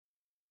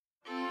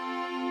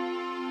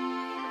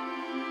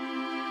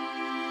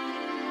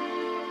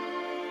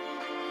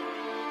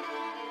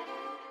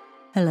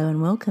Hello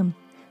and welcome.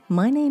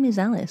 My name is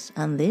Alice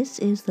and this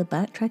is the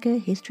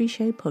Backtracker History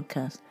Show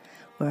podcast,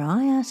 where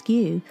I ask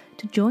you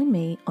to join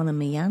me on a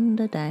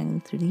meander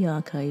down through the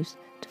archives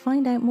to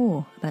find out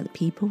more about the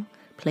people,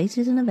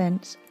 places and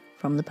events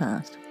from the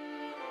past.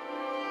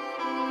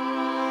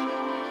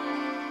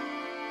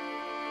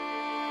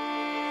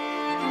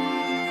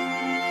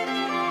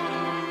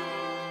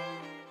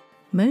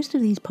 Most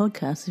of these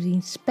podcasts have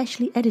been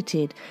specially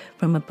edited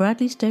from a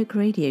Bradley Stoke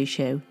radio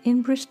show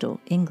in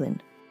Bristol,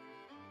 England.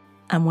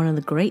 And one of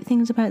the great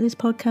things about this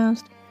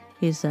podcast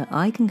is that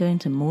I can go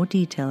into more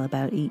detail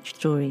about each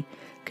story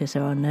because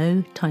there are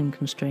no time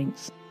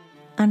constraints.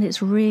 And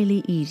it's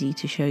really easy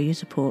to show your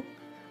support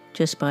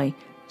just by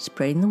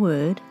spreading the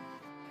word,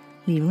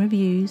 leaving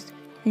reviews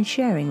and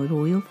sharing with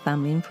all your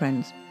family and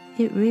friends.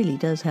 It really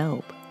does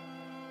help.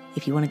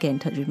 If you want to get in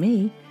touch with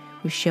me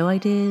with show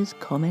ideas,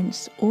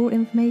 comments or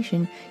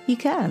information, you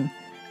can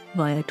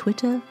via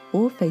Twitter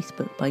or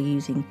Facebook by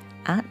using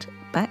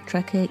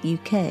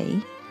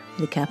 @BacktrackerUK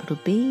with a capital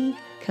B,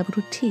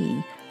 capital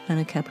T and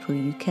a capital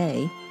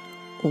UK,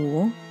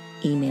 or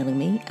emailing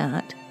me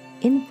at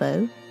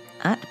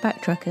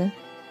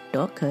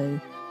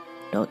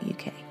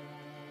info@backtracker.co.uk.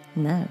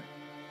 Now,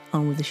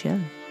 on with the show.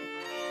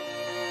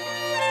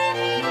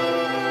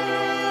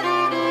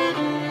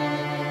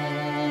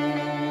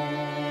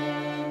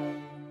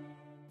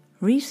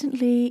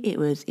 Recently, it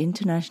was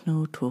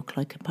International Talk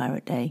Like a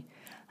Pirate Day,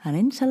 and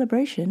in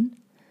celebration,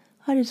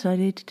 I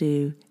decided to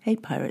do a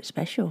pirate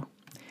special.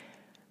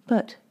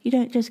 But you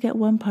don't just get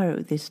one pirate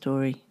with this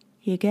story,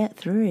 you get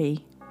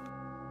 3.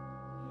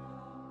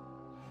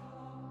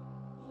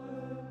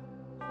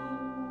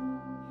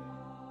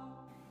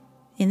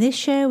 In this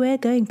show, we're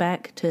going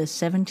back to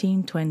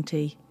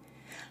 1720,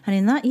 and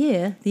in that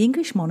year, the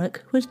English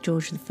monarch was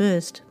George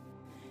I.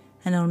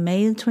 And on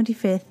May the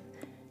 25th,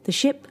 the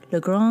ship Le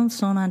Grand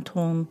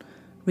Saint-Antoine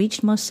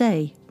reached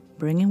Marseille,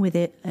 bringing with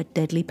it a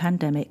deadly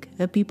pandemic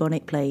of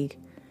bubonic plague.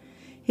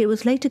 It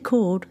was later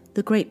called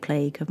the Great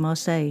Plague of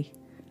Marseille.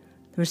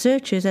 The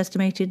researchers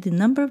estimated the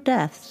number of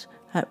deaths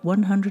at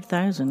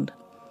 100,000.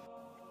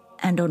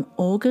 And on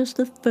August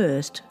the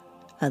 1st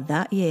of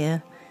that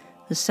year,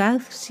 the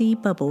South Sea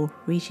bubble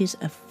reaches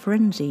a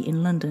frenzy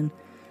in London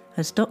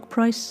as stock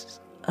price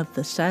of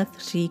the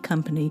South Sea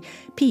Company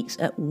peaks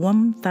at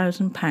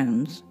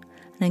 £1,000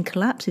 and then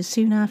collapses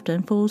soon after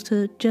and falls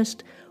to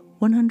just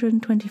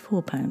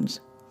 £124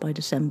 by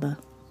December.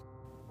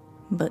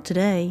 But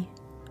today,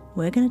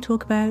 we're going to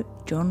talk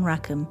about John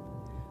Rackham,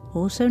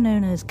 also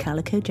known as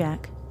Calico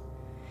Jack.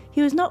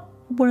 He was not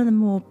one of the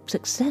more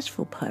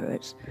successful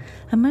pirates,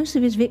 and most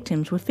of his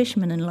victims were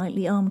fishermen and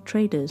lightly armed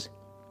traders.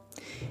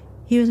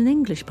 He was an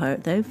English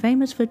pirate, though,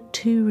 famous for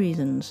 2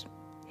 reasons: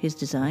 his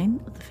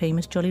design of the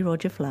famous Jolly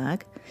Roger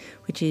flag,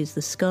 which is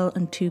the skull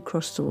and 2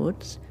 crossed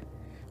swords,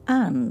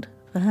 and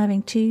for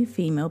having 2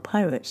 female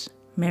pirates,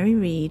 Mary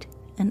Read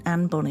and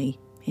Anne Bonny,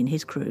 in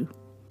his crew.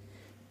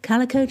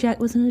 Calico Jack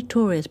was a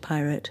notorious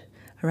pirate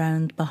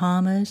around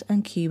Bahamas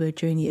and Cuba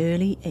during the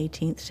early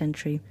 18th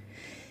century.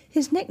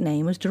 His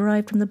nickname was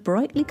derived from the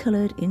brightly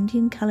coloured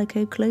Indian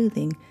calico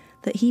clothing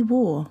that he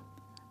wore,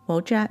 while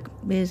Jack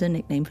is a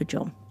nickname for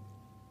John.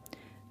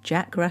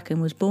 Jack Rackham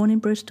was born in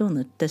Bristol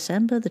on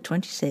December the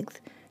 26th,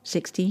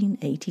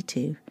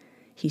 1682.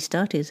 He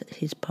started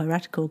his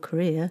piratical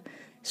career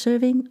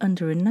serving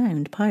under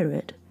renowned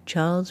pirate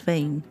Charles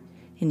Vane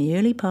in the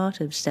early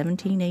part of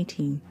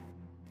 1718,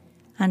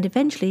 and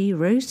eventually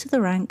rose to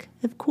the rank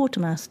of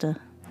quartermaster.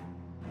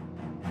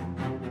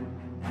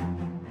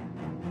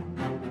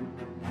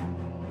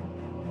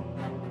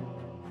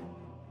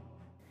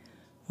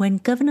 When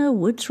Governor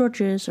Woodes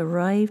Rogers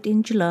arrived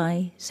in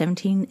July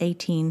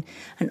 1718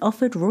 and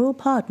offered royal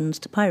pardons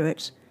to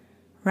pirates,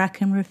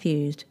 Rackham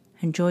refused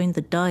and joined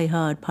the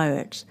die-hard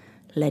pirates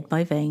led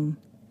by Vane.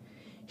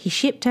 He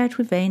shipped out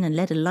with Vane and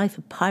led a life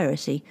of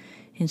piracy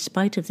in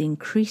spite of the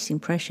increasing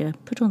pressure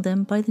put on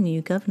them by the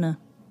new governor.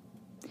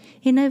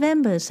 In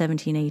November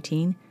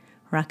 1718,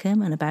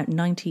 Rackham and about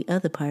 90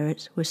 other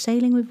pirates were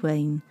sailing with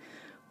Vane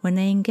when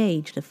they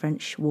engaged a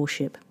French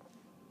warship.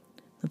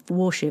 The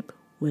warship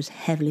was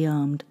heavily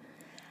armed,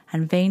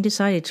 and Vane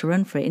decided to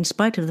run for it in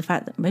spite of the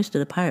fact that most of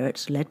the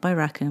pirates, led by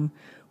Rackham,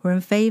 were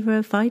in favour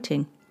of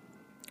fighting.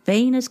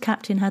 Vane as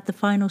captain had the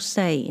final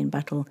say in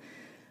battle,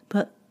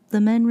 but the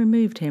men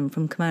removed him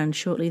from command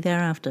shortly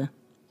thereafter.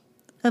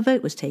 A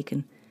vote was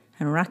taken,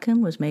 and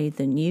Rackham was made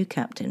the new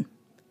captain.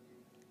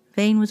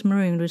 Vane was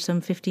marooned with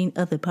some 15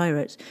 other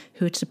pirates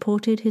who had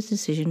supported his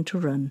decision to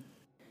run.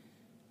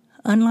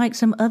 Unlike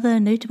some other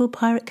notable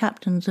pirate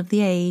captains of the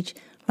age,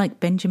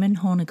 like Benjamin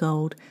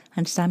Hornigold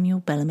and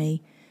Samuel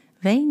Bellamy,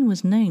 Vane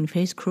was known for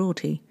his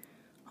cruelty,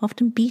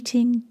 often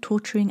beating,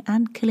 torturing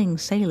and killing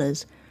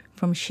sailors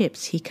from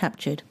ships he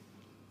captured.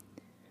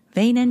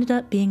 Vane ended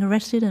up being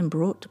arrested and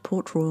brought to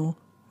Port Royal,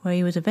 where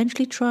he was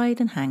eventually tried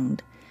and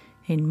hanged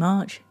in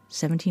March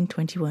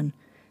 1721,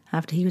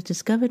 after he was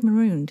discovered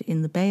marooned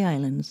in the Bay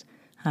Islands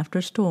after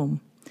a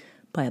storm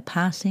by a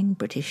passing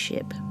British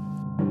ship.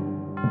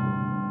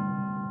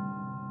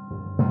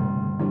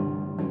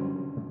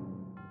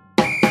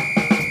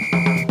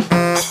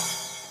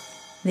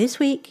 This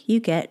week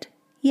you get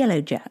Yellow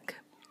Jack.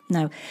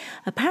 Now,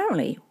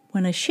 apparently,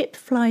 when a ship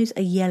flies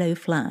a yellow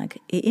flag,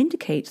 it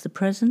indicates the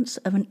presence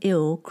of an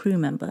ill crew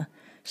member,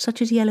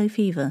 such as yellow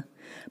fever.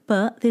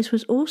 But this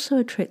was also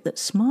a trick that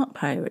smart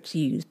pirates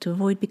used to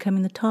avoid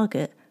becoming the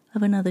target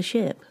of another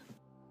ship.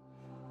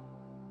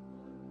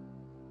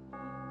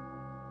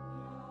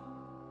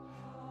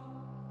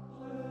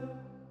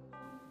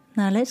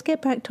 Now let's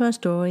get back to our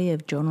story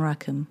of John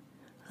Rackham,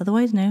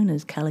 otherwise known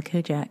as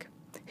Calico Jack,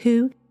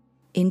 who,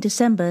 in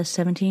December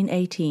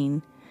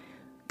 1718,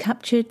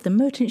 captured the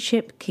merchant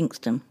ship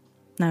Kingston.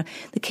 Now,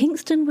 the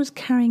Kingston was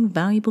carrying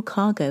valuable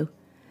cargo,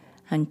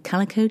 and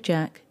Calico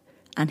Jack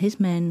and his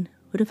men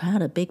would have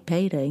had a big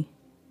payday.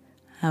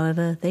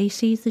 However, they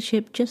seized the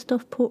ship just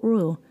off Port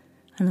Royal,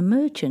 and the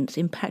merchants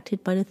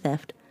impacted by the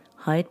theft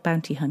hired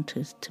bounty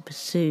hunters to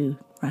pursue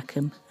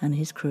Rackham and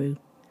his crew.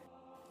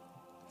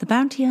 The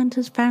bounty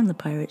hunters found the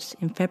pirates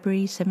in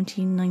February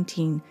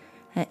 1719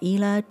 at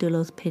Isla de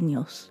los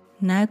Pinos,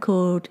 now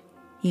called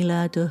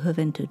Isla de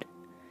Juventud,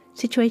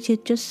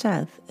 situated just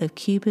south of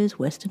Cuba's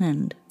western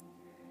end.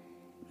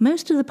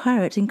 Most of the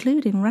pirates,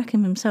 including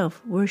Rackham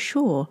himself, were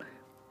ashore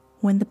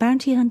when the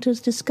bounty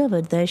hunters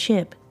discovered their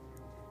ship.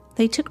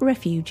 They took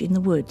refuge in the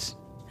woods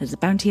as the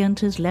bounty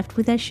hunters left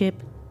with their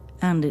ship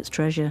and its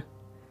treasure.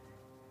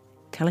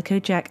 Calico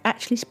Jack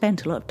actually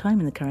spent a lot of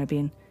time in the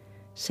Caribbean,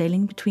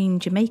 sailing between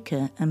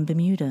Jamaica and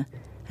Bermuda,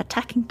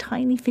 attacking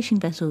tiny fishing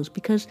vessels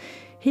because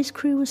his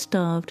crew was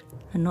starved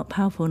and not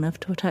powerful enough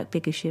to attack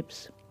bigger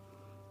ships.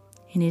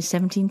 In his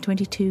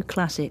 1722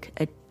 classic,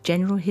 A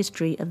General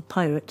History of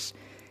Pirates,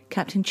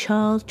 Captain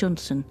Charles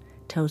Johnson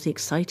tells the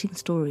exciting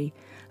story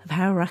of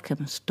how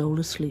Rackham stole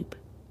a sloop.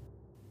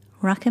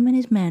 Rackham and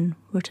his men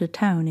were at a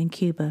town in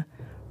Cuba,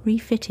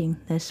 refitting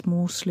their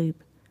small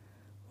sloop,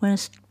 when a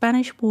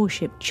Spanish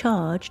warship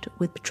charged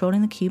with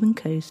patrolling the Cuban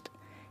coast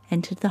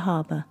entered the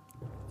harbour,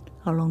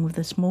 along with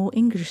a small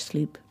English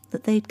sloop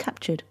that they had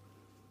captured.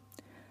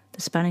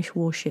 The Spanish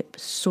warship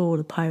saw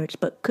the pirates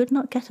but could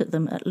not get at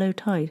them at low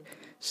tide,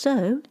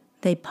 so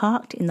they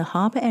parked in the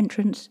harbour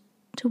entrance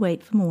to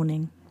wait for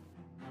morning.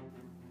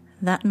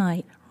 That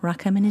night,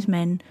 Rackham and his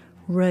men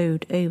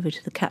rowed over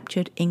to the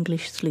captured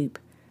English sloop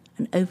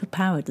and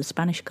overpowered the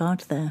Spanish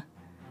guards there.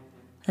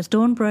 As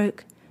dawn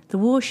broke, the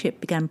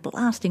warship began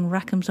blasting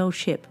Rackham's old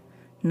ship,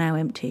 now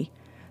empty,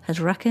 as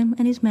Rackham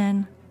and his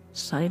men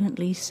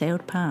silently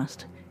sailed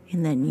past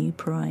in their new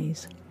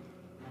prize.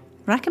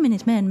 Rackham and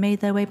his men made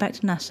their way back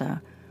to Nassau,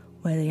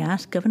 where they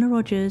asked Governor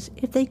Rogers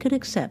if they could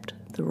accept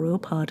the royal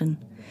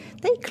pardon.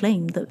 They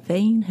claimed that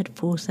Vane had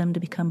forced them to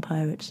become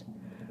pirates.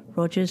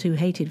 Rogers, who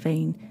hated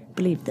Vane,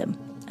 believed them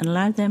and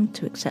allowed them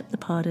to accept the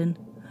pardon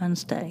and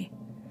stay.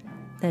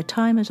 Their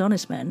time as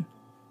honest men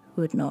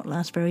would not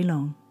last very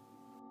long.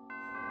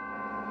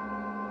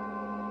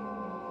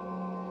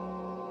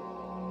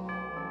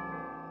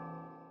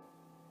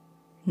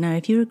 Now,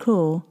 if you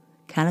recall,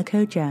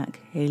 Calico Jack,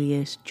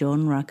 alias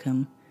John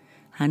Rackham,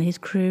 and his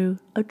crew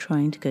are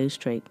trying to go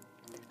straight,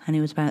 and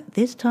it was about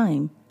this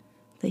time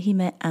that he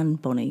met Anne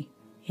Bonny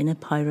in a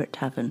pirate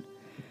tavern.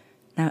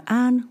 Now,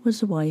 Anne was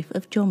the wife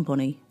of John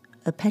Bonny,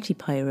 a petty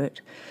pirate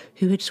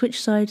who had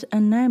switched sides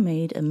and now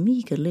made a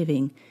meagre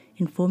living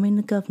informing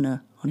the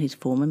governor on his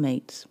former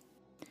mates.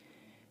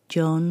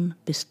 John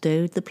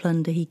bestowed the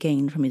plunder he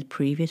gained from his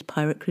previous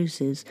pirate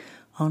cruises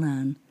on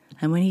Anne,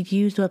 and when he'd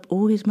used up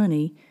all his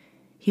money,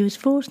 he was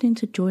forced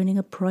into joining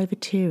a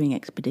privateering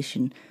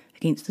expedition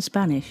against the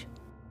Spanish,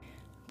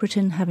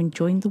 Britain having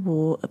joined the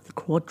War of the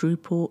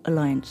Quadruple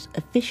Alliance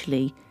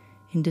officially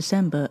in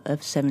December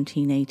of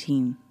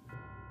 1718.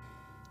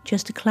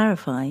 Just to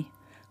clarify,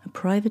 a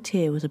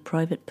privateer was a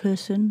private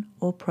person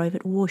or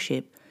private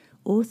warship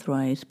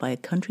authorised by a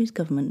country's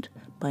government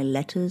by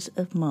letters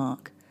of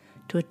marque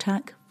to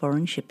attack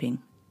foreign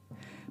shipping.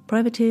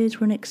 Privateers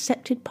were an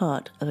accepted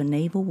part of a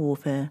naval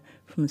warfare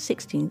from the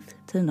 16th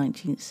to the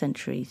 19th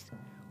centuries,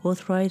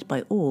 authorised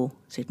by all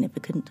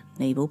significant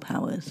naval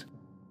powers.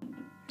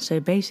 So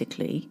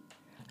basically,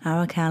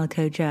 our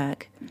Calico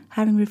Jack,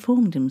 having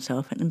reformed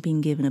himself and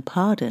been given a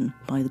pardon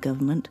by the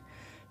government,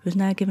 was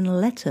now given a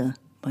letter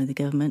by the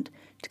government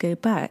to go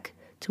back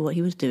to what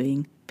he was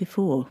doing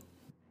before.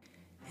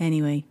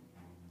 Anyway,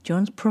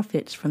 John's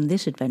profits from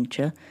this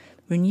adventure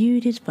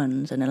renewed his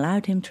funds and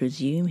allowed him to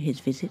resume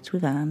his visits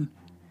with Anne.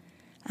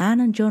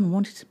 Anne and John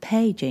wanted to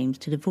pay James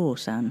to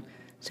divorce Anne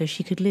so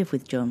she could live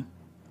with John.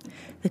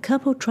 The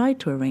couple tried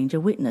to arrange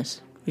a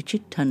witness,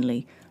 Richard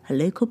Tunley, a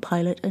local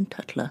pilot and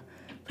tutler,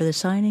 for the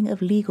signing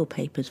of legal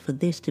papers for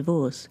this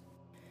divorce.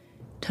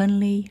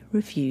 Tunley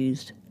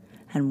refused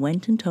and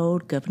went and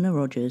told Governor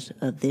Rogers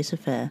of this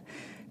affair.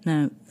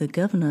 Now, the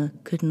governor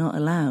could not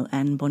allow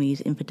Anne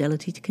Bonny's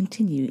infidelity to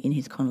continue in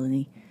his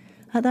colony.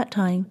 At that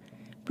time,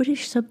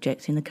 British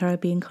subjects in the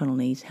Caribbean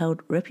colonies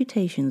held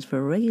reputations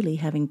for regularly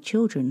having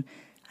children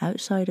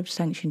outside of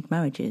sanctioned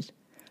marriages,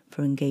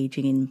 for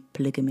engaging in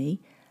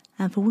polygamy,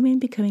 and for women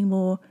becoming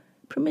more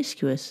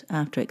promiscuous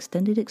after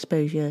extended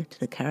exposure to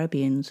the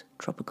Caribbean's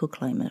tropical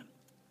climate.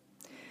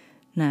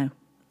 Now,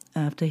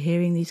 after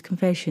hearing these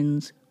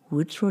confessions,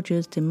 Woodes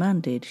Rogers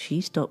demanded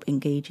she stop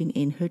engaging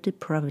in her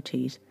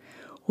depravities,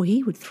 or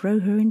he would throw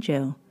her in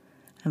jail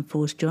and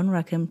force John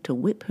Rackham to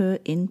whip her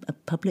in a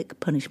public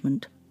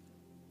punishment.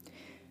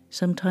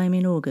 Sometime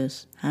in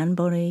August, Anne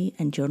Bonny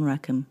and John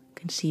Rackham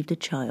conceived a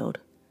child.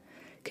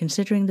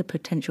 Considering the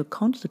potential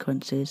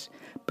consequences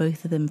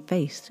both of them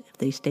faced if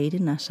they stayed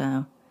in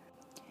Nassau,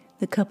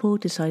 the couple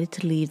decided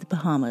to leave the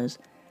Bahamas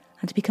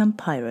and to become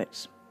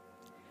pirates.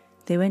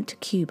 They went to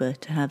Cuba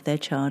to have their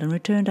child and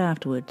returned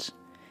afterwards.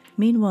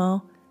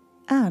 Meanwhile,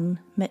 Anne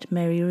met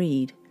Mary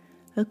Read,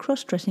 a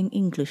cross-dressing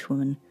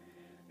Englishwoman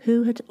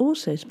who had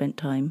also spent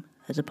time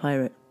as a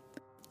pirate.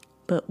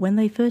 But when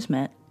they first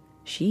met,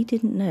 she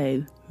didn't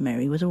know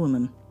Mary was a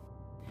woman.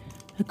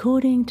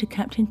 According to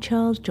Captain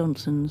Charles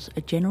Johnson's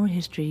A General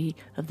History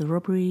of the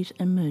Robberies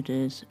and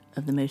Murders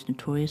of the Most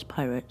Notorious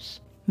Pirates,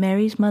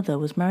 Mary's mother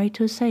was married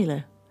to a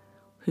sailor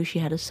who she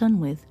had a son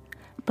with,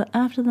 but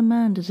after the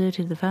man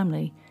deserted the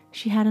family,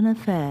 she had an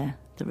affair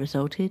that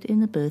resulted in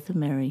the birth of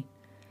Mary.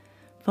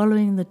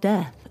 Following the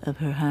death of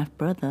her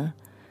half-brother,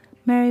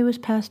 Mary was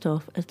passed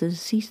off as the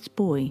deceased's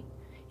boy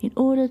in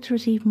order to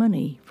receive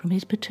money from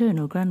his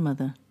paternal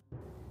grandmother.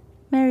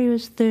 Mary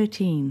was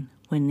 13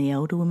 when the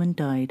elder woman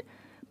died,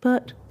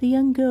 but the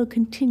young girl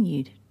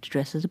continued to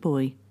dress as a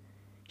boy.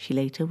 She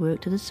later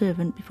worked as a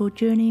servant before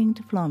journeying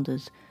to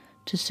Flanders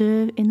to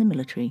serve in the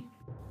military,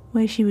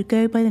 where she would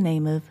go by the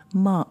name of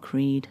Mark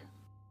Read.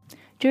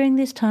 During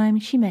this time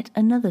she met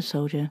another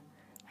soldier,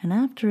 and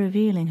after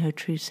revealing her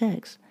true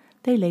sex,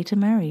 they later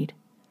married.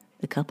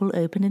 The couple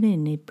opened an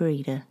inn near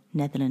Breda,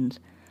 Netherlands,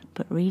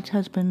 but Read's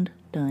husband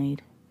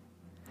died.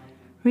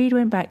 Read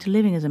went back to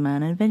living as a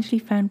man and eventually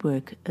found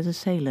work as a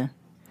sailor.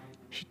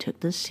 She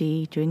took to the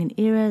sea during an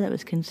era that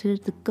was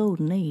considered the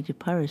golden age of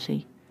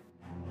piracy.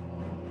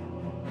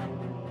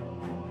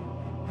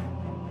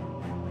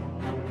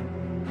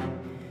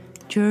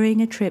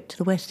 During a trip to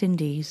the West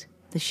Indies,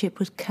 the ship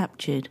was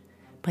captured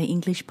by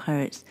English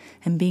pirates,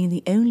 and being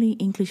the only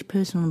English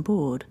person on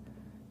board,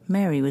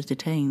 Mary was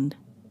detained.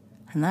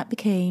 And that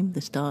became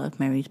the start of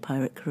Mary's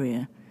pirate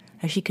career,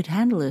 as she could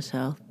handle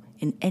herself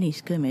in any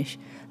skirmish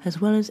as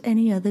well as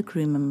any other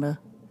crew member.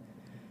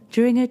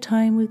 During her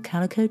time with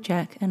Calico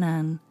Jack and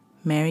Anne,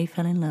 Mary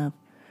fell in love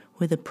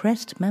with a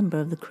pressed member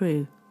of the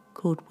crew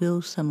called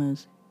Will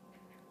Summers.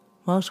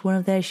 Whilst one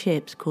of their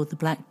ships, called the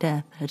Black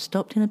Death, had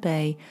stopped in a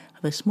bay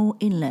of a small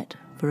inlet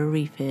for a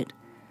refit,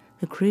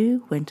 the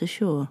crew went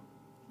ashore,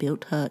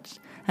 built huts,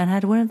 and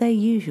had one of their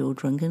usual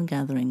drunken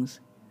gatherings.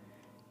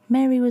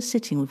 Mary was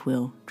sitting with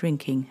Will,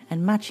 drinking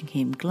and matching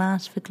him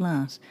glass for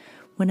glass,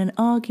 when an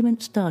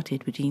argument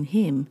started between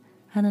him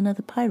and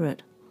another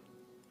pirate.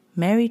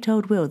 Mary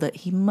told Will that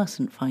he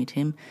mustn't fight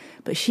him,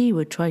 but she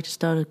would try to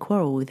start a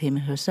quarrel with him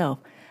herself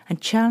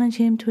and challenge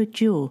him to a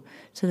duel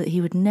so that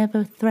he would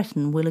never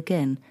threaten Will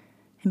again,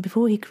 and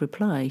before he could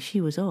reply, she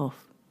was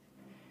off.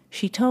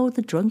 She told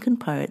the drunken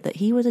pirate that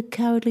he was a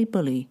cowardly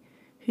bully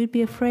who'd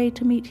be afraid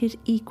to meet his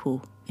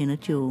equal in a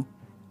duel.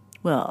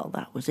 Well,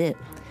 that was it.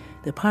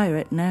 The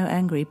pirate, now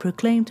angry,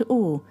 proclaimed to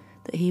all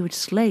that he would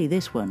slay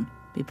this one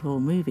before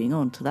moving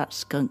on to that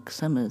skunk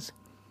Summers.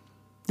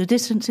 The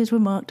distances were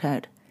marked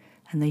out,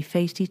 and they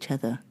faced each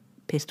other,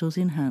 pistols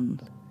in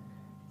hand.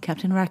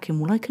 Captain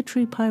Rackham, like a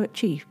true pirate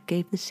chief,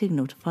 gave the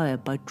signal to fire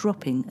by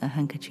dropping a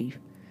handkerchief.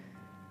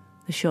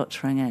 The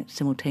shots rang out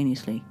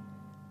simultaneously.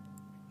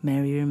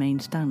 Mary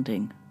remained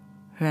standing.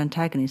 Her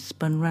antagonist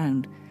spun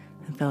round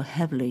and fell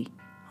heavily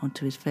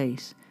onto his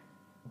face.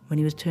 When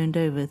he was turned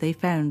over, they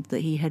found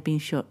that he had been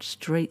shot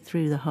straight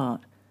through the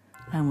heart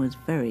and was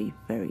very,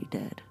 very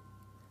dead.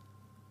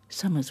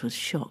 Summers was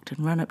shocked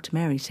and ran up to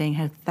Mary, saying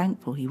how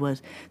thankful he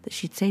was that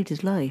she'd saved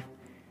his life.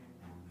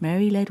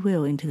 Mary led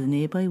Will into the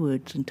nearby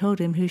woods and told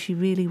him who she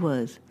really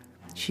was.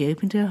 She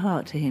opened her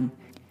heart to him,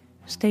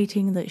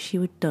 stating that she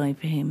would die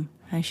for him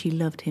and she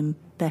loved him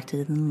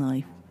better than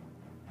life.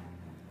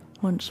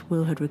 Once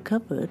Will had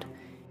recovered,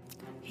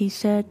 he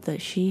said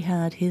that she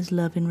had his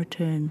love in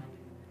return,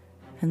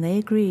 and they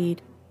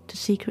agreed to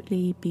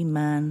secretly be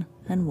man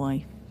and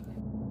wife.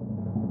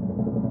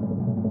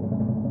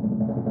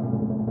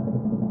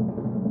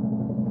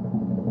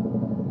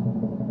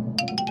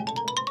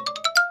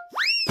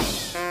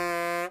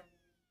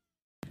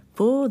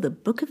 For the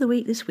book of the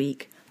week this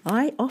week,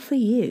 I offer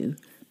you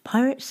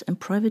Pirates and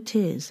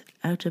Privateers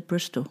out of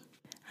Bristol,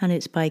 and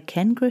it's by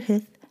Ken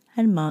Griffith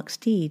and Mark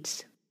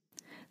Steeds.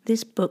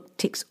 This book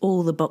ticks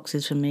all the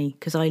boxes for me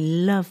because I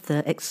love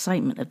the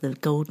excitement of the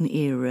golden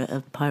era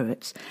of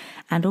pirates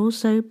and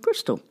also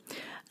Bristol.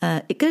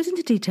 It goes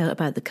into detail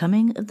about the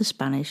coming of the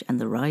Spanish and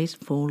the rise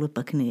and fall of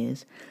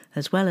buccaneers,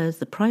 as well as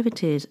the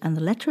privateers and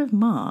the letter of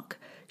marque,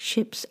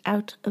 ships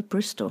out of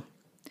Bristol.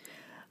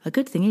 A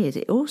good thing is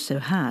it also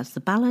has the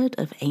Ballad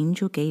of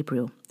Angel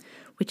Gabriel,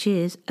 which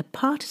is a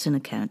partisan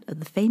account of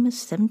the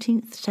famous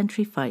 17th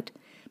century fight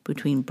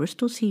between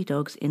Bristol sea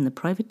dogs in the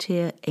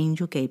privateer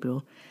Angel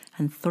Gabriel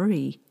and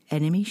 3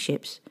 enemy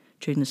ships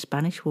during the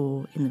Spanish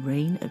War in the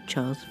reign of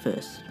Charles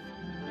I.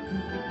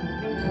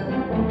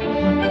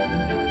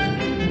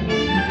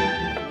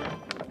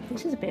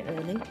 This is a bit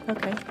early.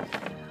 Okay.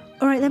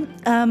 All right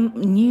then,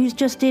 news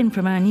just in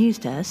from our news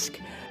desk.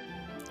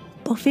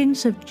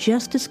 Boffins have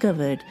just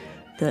discovered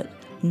that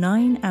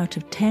 9 out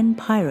of 10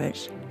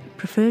 pirates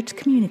prefer to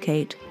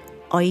communicate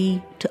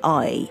eye to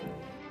eye.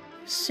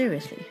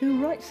 Seriously,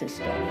 who writes this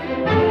stuff?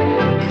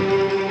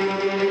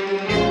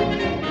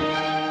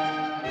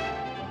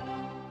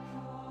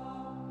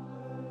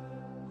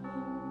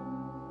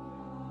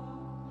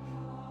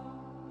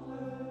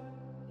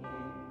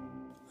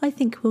 I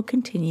think we'll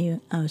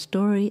continue our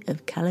story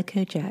of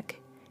Calico Jack,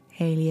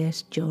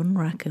 alias John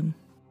Rackham.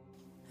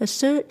 A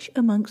search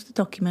amongst the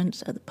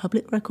documents at the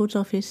Public Records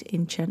Office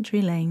in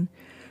Chancery Lane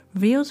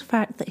reveals the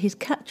fact that his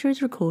capture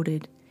is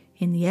recorded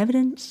in the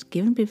evidence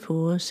given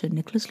before Sir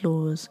Nicholas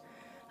Laws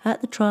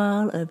at the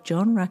trial of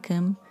John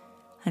Rackham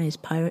and his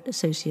pirate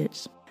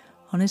associates.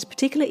 On this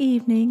particular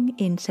evening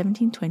in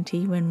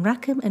 1720, when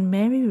Rackham and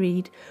Mary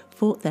Read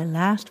fought their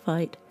last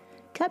fight,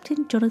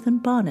 Captain Jonathan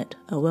Barnett,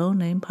 a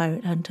well-known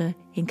pirate hunter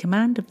in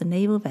command of the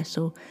naval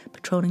vessel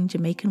patrolling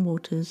Jamaican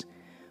waters,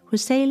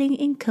 was sailing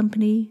in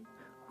company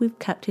with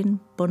Captain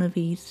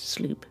Bonavie's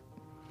sloop.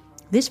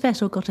 This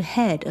vessel got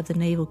ahead of the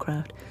naval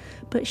craft,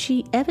 but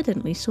she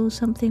evidently saw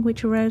something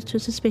which aroused her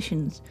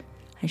suspicions,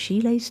 and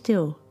she lay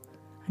still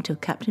until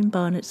Captain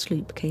Barnett's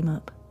sloop came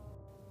up.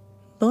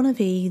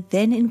 Bonavie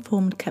then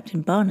informed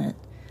Captain Barnett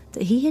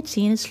that he had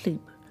seen a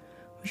sloop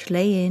which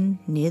lay in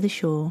near the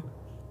shore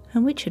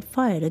and which had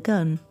fired a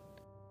gun.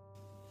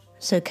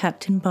 So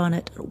Captain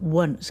Barnett at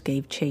once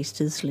gave chase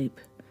to the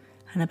sloop,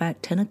 and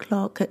about 10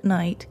 o'clock at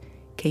night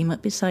came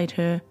up beside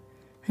her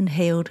and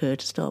hailed her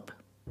to stop.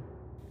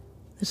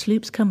 The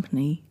sloop's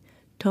company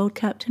told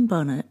Captain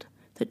Barnett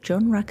that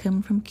John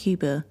Rackham from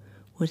Cuba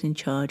was in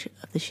charge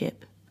of the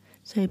ship,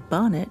 so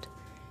Barnett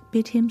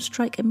bid him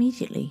strike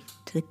immediately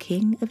to the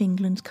King of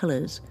England's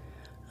colours,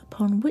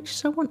 upon which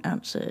someone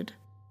answered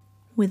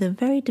with a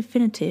very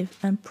definitive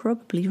and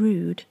probably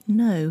rude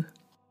no.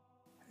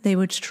 They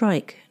would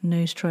strike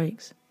no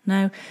strikes.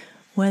 Now,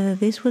 whether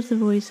this was the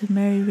voice of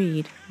Mary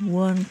Read,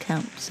 one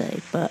can't say,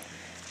 but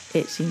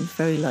it seems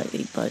very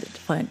likely by the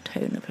defiant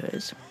tone of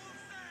hers.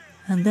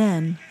 And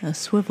then a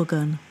swivel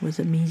gun was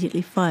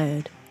immediately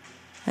fired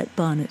at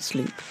Barnett's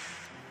sloop.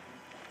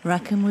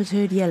 Rackham was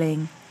heard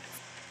yelling,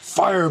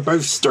 "Fire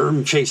both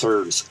stern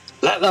chasers!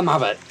 Let them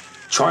have it!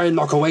 Try and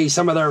knock away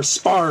some of their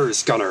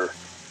spars, gunner!"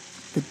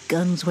 The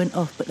guns went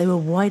off, but they were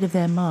wide of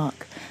their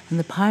mark, and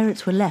the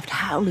pirates were left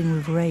howling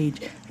with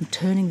rage and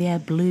turning the air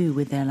blue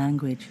with their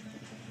language.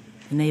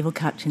 The naval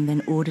captain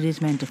then ordered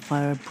his men to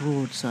fire a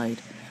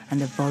broadside and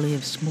a volley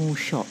of small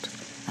shot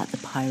at the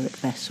pirate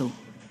vessel.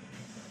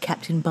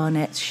 Captain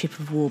Barnett's ship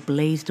of war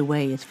blazed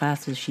away as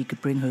fast as she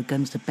could bring her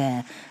guns to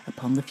bear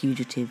upon the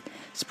fugitive,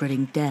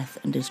 spreading death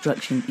and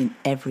destruction in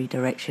every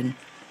direction.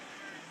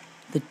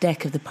 The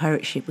deck of the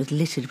pirate ship was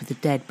littered with the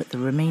dead, but the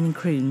remaining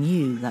crew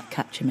knew that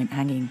capture meant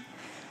hanging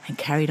and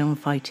carried on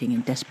fighting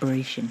in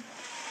desperation.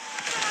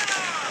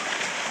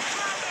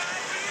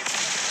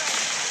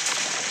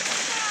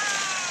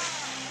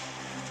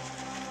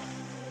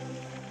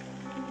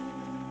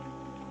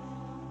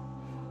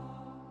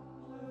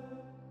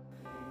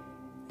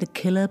 The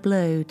killer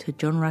blow to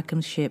John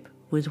Rackham's ship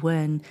was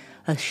when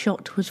a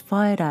shot was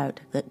fired out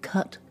that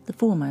cut the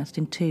foremast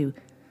in two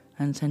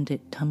and sent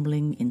it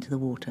tumbling into the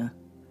water.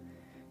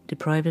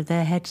 Deprived of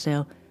their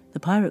headsail, the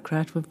pirate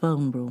craft were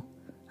vulnerable,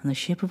 and the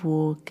ship of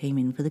war came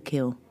in for the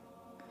kill.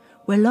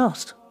 "We're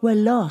lost! We're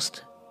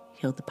lost!"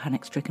 yelled the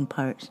panic-stricken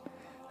pirates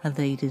as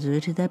they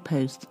deserted their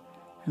posts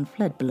and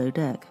fled below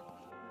deck.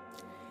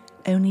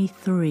 Only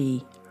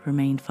 3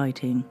 remained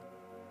fighting: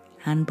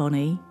 Anne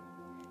Bonny,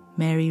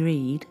 Mary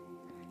Read,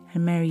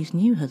 and Mary's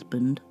new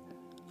husband,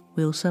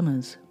 Will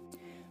Summers.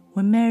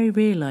 When Mary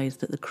realised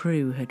that the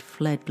crew had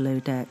fled below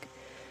deck,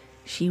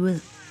 she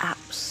was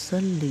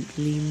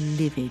absolutely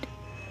livid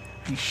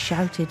and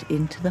shouted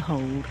into the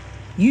hold,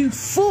 "You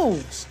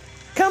fools!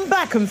 Come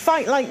back and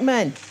fight like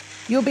men!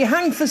 You'll be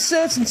hanged for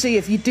certainty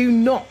if you do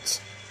not!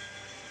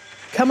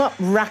 Come up,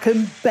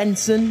 Rackham,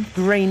 Benson,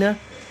 Grainer.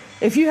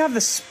 If you have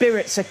the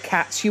spirits of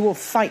cats, you will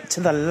fight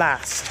to the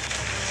last."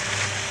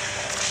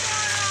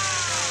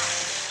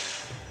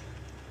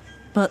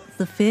 But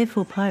the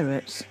fearful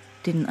pirates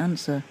didn't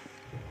answer,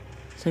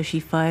 so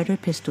she fired her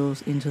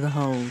pistols into the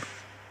hold,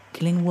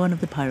 killing one of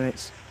the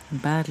pirates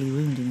and badly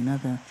wounding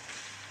another.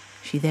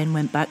 She then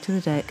went back to the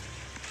deck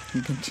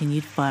and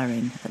continued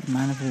firing at the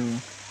man of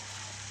war.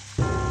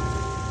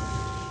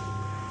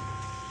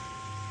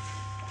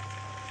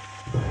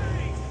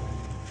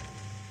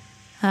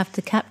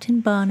 After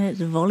Captain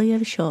Barnett's volley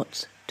of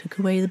shots took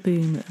away the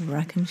boom of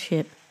Rackham's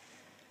ship,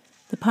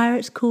 the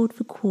pirates called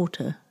for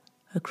quarter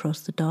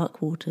across the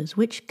dark waters,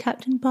 which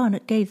Captain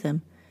Barnett gave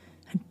them,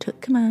 and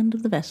took command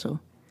of the vessel,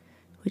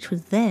 which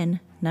was then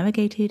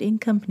navigated in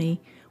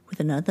company with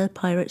another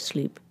pirate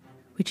sloop,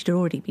 which had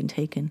already been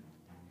taken,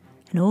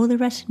 and all the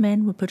arrested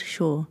men were put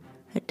ashore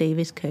at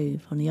Davis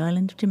Cove on the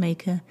island of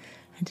Jamaica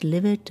and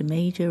delivered to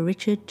Major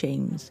Richard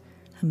James,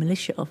 a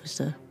militia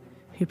officer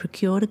who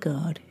procured a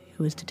guard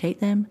who was to take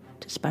them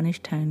to Spanish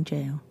Town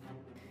Jail.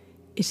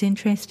 It's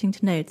interesting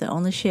to note that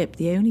on the ship,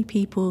 the only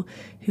people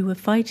who were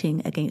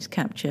fighting against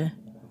capture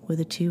were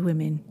the two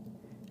women,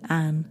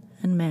 Anne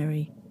and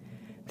Mary.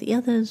 The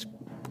others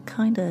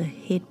kinda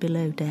hid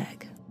below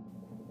deck.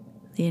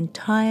 The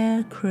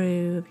entire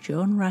crew of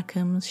John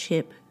Rackham's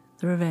ship,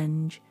 the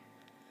Revenge,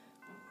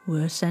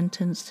 were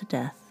sentenced to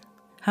death.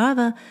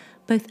 However,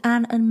 both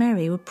Anne and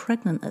Mary were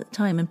pregnant at the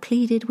time and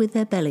pleaded with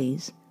their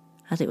bellies,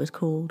 as it was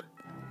called.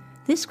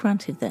 This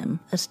granted them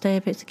a stay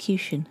of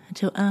execution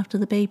until after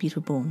the babies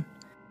were born.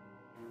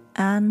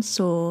 Anne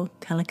saw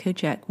Calico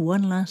Jack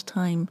one last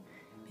time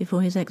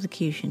before his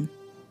execution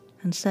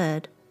and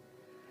said,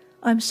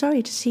 "I'm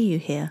sorry to see you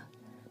here,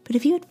 but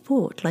if you had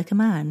fought like a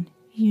man,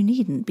 you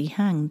needn't be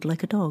hanged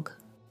like a dog."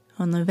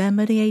 On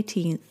November the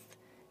 18th,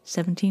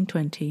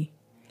 1720,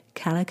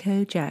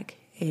 Calico Jack,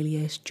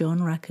 alias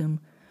John Rackham,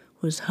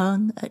 was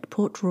hung at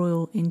Port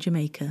Royal in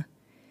Jamaica.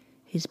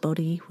 His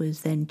body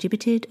was then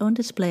gibbeted on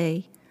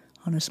display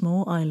on a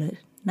small islet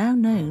now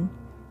known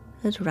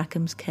as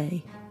Rackham's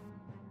Cay.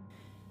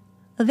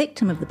 A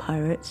victim of the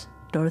pirates,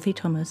 Dorothy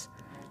Thomas,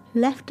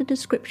 left a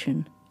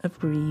description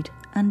of Reed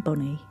and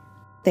Bonnie.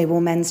 They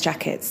wore men's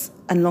jackets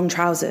and long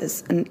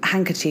trousers and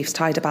handkerchiefs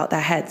tied about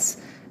their heads,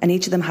 and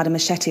each of them had a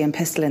machete and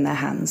pistol in their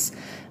hands,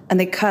 and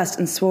they cursed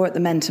and swore at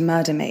the men to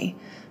murder me.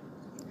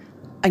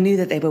 I knew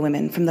that they were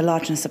women from the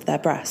largeness of their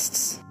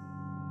breasts.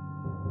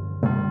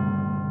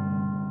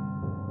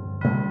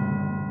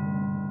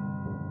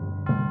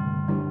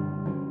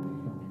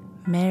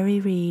 Mary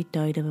Reed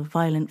died of a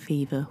violent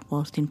fever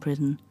whilst in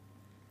prison.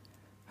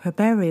 Her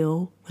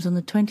burial was on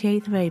the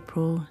 28th of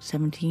April,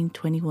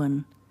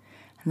 1721,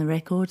 and the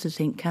records of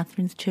St.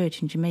 Catherine's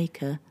Church in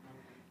Jamaica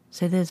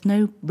say there's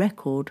no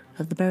record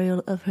of the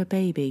burial of her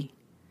baby,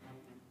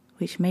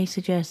 which may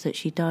suggest that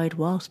she died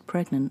whilst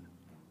pregnant,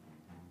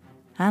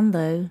 and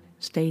though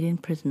stayed in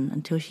prison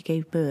until she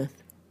gave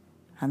birth,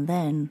 and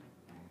then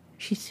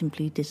she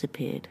simply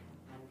disappeared.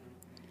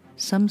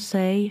 Some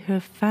say her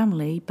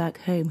family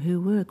back home,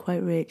 who were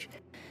quite rich,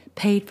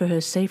 paid for her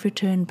safe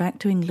return back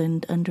to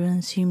England under an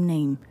assumed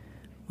name,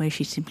 where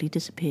she simply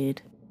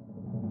disappeared.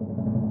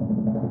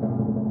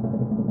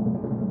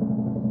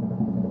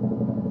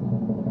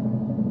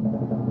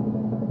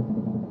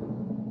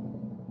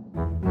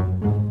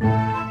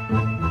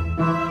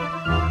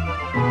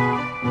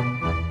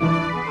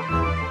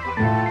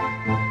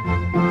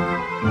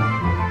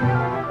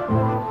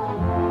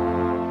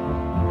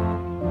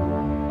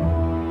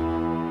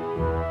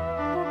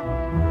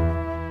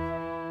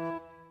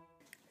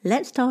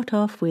 Let's start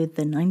off with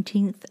the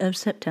 19th of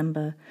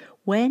September,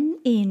 when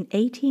in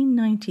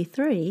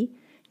 1893,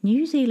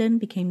 New Zealand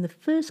became the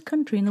first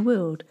country in the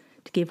world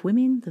to give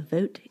women the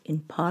vote in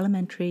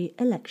parliamentary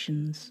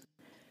elections.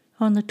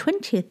 On the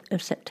 20th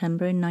of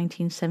September in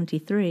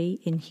 1973,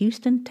 in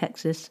Houston,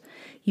 Texas,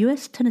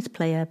 US tennis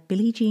player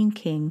Billie Jean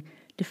King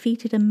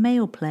defeated a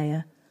male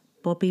player,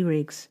 Bobby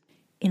Riggs,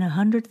 in a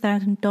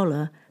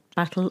 $100,000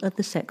 Battle of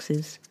the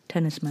Sexes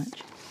tennis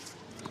match.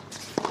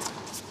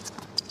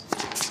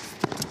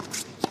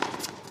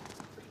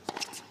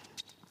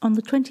 On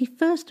the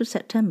 21st of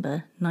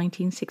September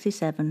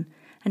 1967,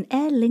 an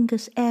Aer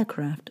Lingus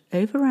aircraft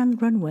overran the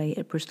runway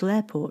at Bristol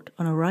Airport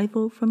on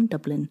arrival from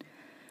Dublin.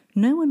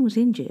 No one was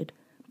injured,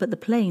 but the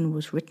plane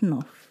was written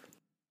off.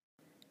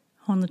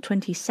 On the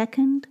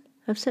 22nd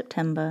of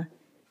September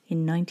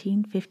in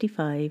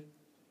 1955,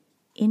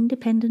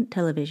 independent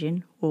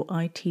television, or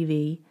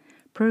ITV,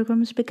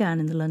 programmes began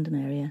in the London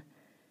area.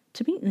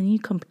 To meet the new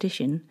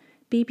competition,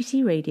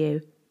 BBC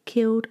Radio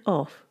killed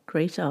off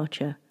Grace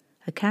Archer,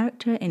 a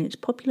character in its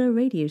popular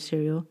radio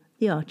serial,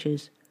 The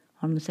Archers,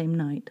 on the same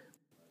night.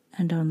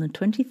 And on the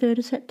 23rd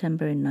of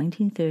September in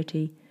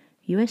 1930,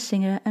 US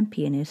singer and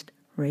pianist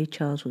Ray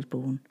Charles was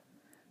born.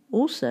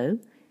 Also,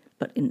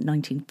 but in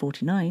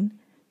 1949,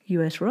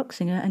 US rock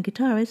singer and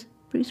guitarist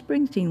Bruce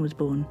Springsteen was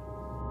born.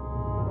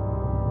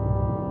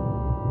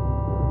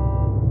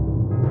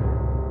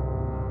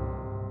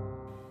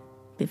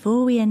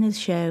 Before we end this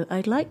show,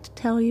 I'd like to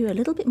tell you a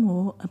little bit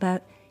more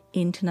about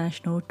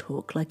International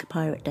Talk Like a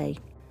Pirate Day.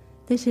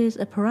 This is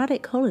a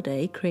sporadic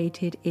holiday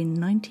created in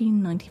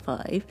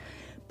 1995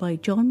 by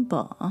John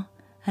Barr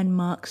and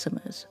Mark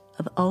Summers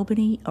of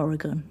Albany,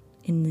 Oregon,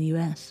 in the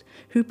US,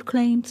 who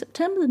proclaimed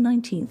September the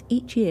 19th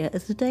each year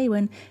as the day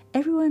when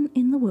everyone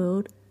in the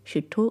world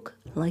should talk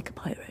like a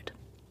pirate.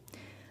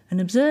 An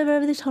observer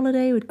of this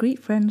holiday would greet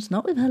friends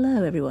not with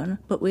hello everyone,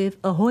 but with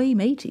ahoy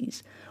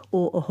mateys,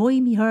 or ahoy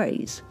me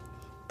hearties.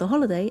 The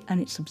holiday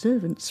and its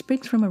observance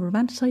springs from a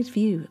romanticised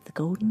view of the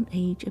golden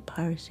age of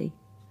piracy.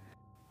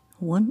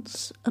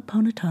 Once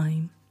upon a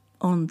time,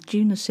 on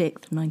June the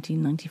 6th,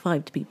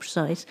 1995 to be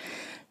precise,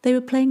 they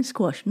were playing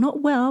squash,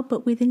 not well,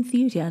 but with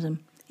enthusiasm.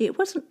 It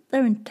wasn't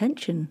their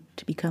intention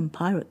to become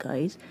pirate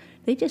guys,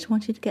 they just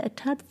wanted to get a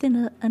tad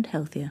thinner and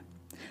healthier.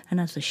 And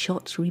as the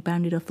shots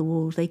rebounded off the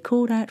walls, they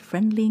called out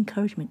friendly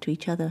encouragement to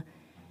each other.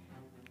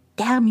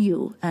 "Damn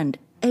you!" and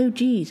 "Oh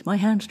geez, my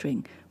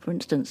hamstring," for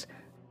instance.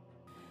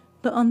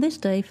 But on this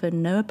day, for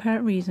no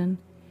apparent reason,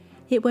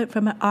 it went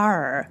from an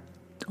 "arr"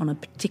 on a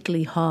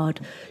particularly hard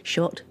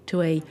shot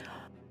to a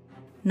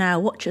Now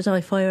watch as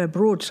I fire a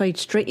broadside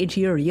straight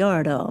into your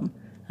yardarm,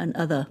 and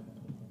other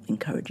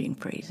encouraging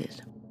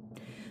phrases.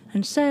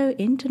 And so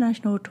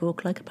International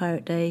Talk Like a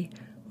Pirate Day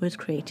was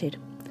created.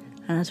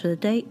 And as for the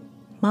date,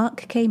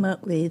 Mark came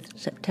up with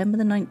September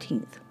the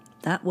 19th.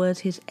 That was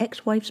his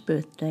ex-wife's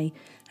birthday,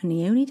 and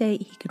the only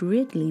date he could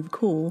readily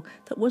recall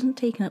that wasn't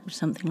taken up with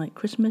something like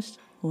Christmas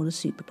or the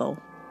Super Bowl.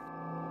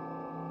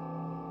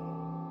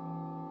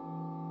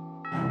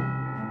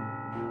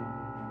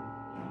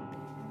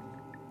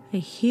 A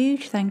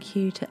huge thank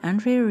you to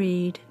Andrea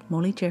Reid,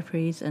 Molly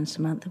Jeffries and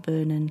Samantha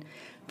Vernon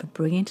for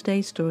bringing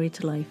today's story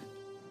to life.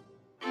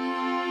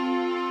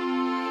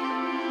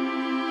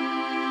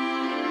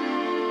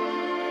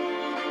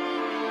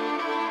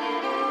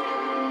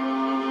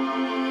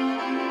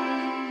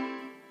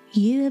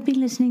 You have been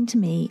listening to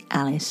me,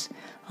 Alice,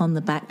 on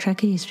the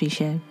Backtracker History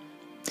Show.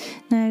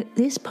 Now,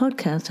 this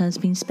podcast has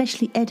been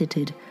specially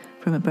edited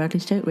from a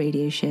Bradley Stoke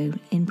radio show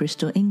in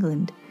Bristol,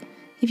 England.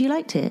 If you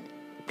liked it,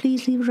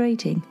 please leave a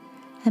rating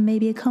and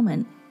maybe a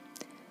comment.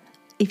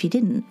 If you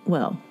didn't,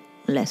 well,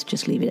 let's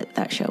just leave it at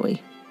that, shall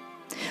we?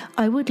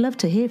 I would love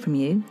to hear from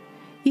you.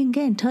 You can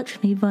get in touch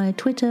with me via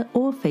Twitter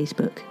or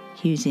Facebook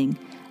using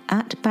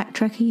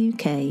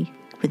 @BacktrackerUK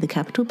with a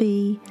capital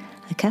B,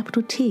 a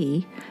capital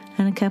T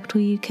and a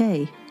capital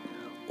UK.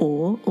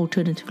 Or,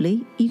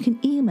 alternatively, you can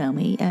email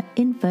me at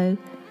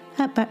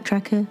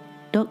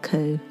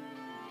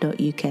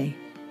info@backtracker.co.uk.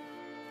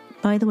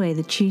 By the way,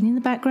 the tune in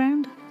the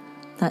background,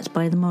 that's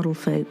by the Model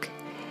Folk.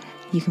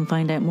 You can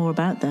find out more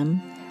about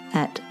them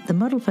at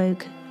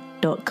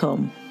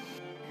themodelfolk.com.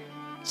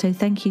 So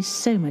thank you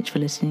so much for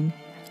listening,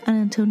 and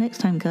until next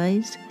time,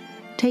 guys,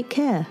 take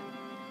care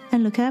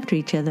and look after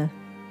each other.